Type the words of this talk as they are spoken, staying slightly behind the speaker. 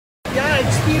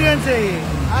Experience है ये,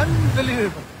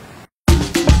 unbelievable.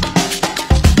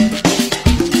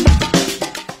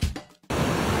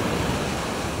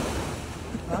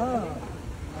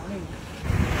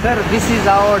 Sir, this is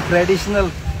our traditional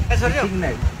fishing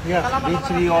net, which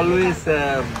we always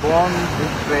born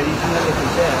with traditional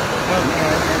fisher. And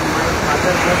my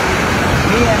father was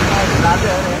me and my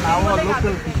brother and our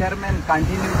local fishermen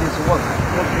continue this work.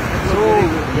 So,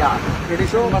 yeah,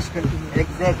 tradition must continue.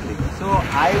 Exactly. So,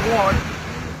 I want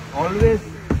always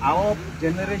our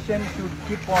generation should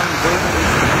keep on going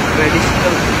with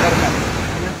traditional fishermen.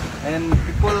 And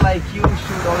people like you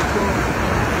should also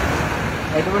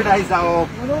advertise our...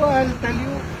 No, I'll tell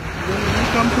you, when we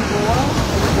come to Goa,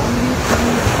 the only thing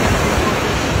is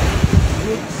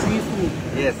good seafood.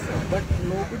 Yes, sir. But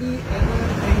nobody ever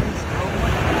thinks how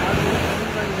much hard work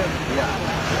is done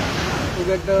to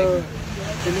get the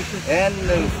delicious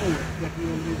seafood that we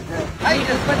always have.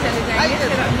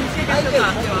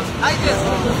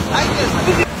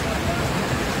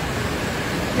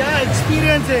 क्या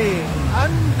experience है ये,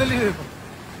 unbelievable.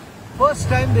 First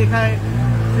time देखा है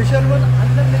fisherman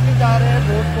अंदर लेके जा रहे हैं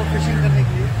बोट को फिशिंग करने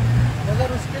के लिए, मगर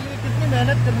उसके लिए कितनी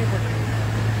मेहनत करनी पड़ रही है।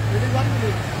 It is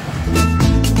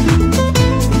unbelievable.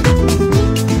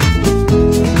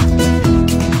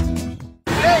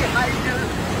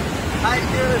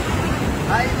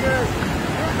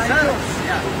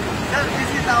 Sir,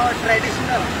 this is our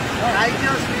traditional.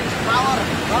 Righteous means power.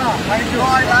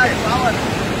 God is power.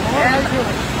 And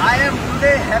I am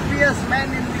today happiest man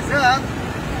in this earth.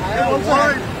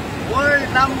 World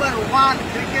 #1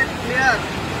 cricket player.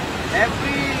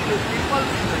 Every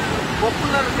people's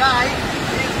popular guy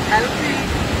is helping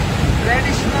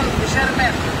traditional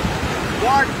fishermen.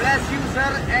 God bless you,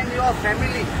 sir, and your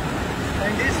family.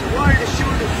 And this world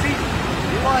should see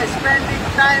you are spending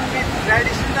time with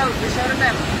traditional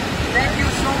fishermen. Thank you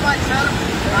so much, sir.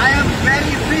 I am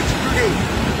very rich today.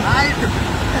 I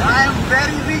am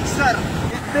very rich, sir.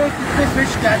 कितने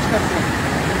fish catch करते हैं?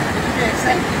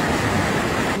 Excited.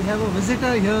 We have a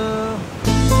visitor here.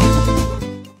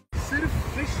 सिर्फ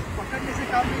fish पकड़ने से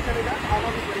काम नहीं चलेगा, खाना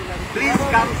भी पड़ेगा। Please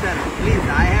come, sir. Please.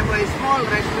 I have a small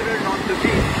restaurant on the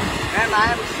beach, and I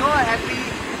am so happy.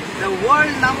 The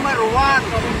world #1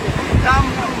 come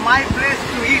to my place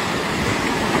to eat.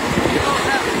 So,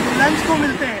 sir, lunch को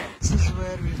मिलते हैं। This is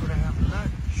where we gonna have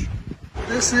lunch.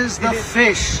 This is the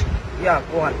fish. Yeah,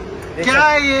 go on. क्या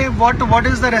है ये? What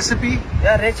is the recipe?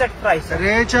 Yeah, rechak fry, sir.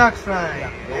 Rechak fry.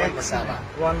 Goan masala.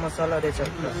 Goan masala rechak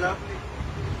fry.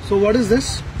 So what is this?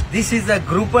 This is a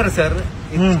grouper, sir.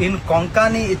 In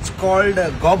Konkani, it's called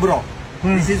gobro.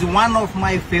 This is one of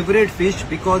my favorite fish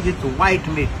because it's white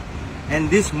meat. And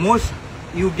this most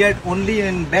you get only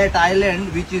in Bat Island,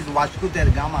 which is Vaskuter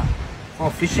Gama, for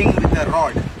fishing with a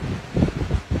rod.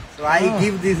 So I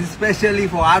give this especially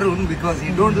for Arun because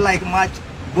he don't like much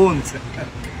bones.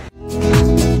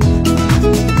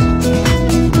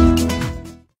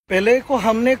 पहले को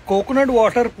हमने coconut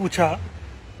water पूछा,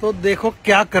 तो देखो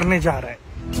क्या करने जा रहा है।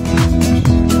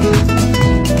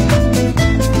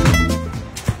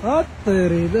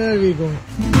 There we go.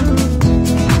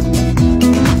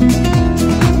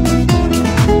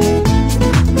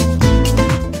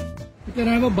 You can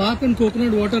have a bath in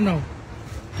coconut water now.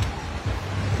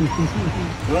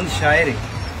 Don't shy it.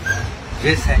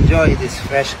 Just enjoy this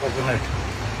fresh coconut.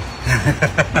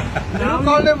 You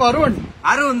called him Arun.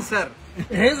 Arun, sir.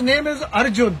 His name is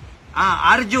Arjun.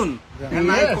 Arjun. And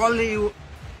Yes. I call you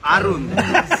Arun.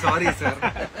 Sorry, sir.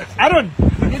 Arun.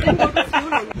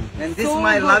 And this is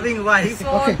my loving wife.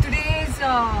 So today's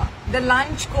the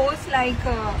lunch course like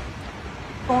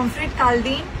pomfret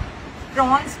kaldin,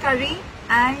 prawns curry,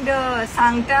 and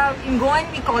sangta. In Goan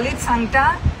we call it sangta.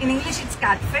 In English it's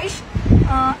catfish,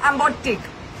 ambottik,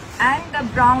 and the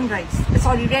brown rice.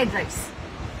 Sorry, red rice.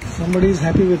 Somebody is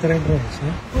happy with red rice,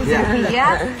 huh? Who's happy?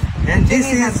 Yeah. And this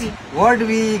Jimmy is happy. what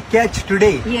we catch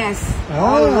today. Yes.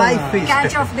 All live fish.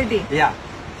 Catch of the day. Yeah.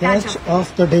 Catch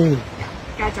of the day.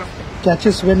 Catch of the day.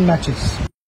 Catches win matches.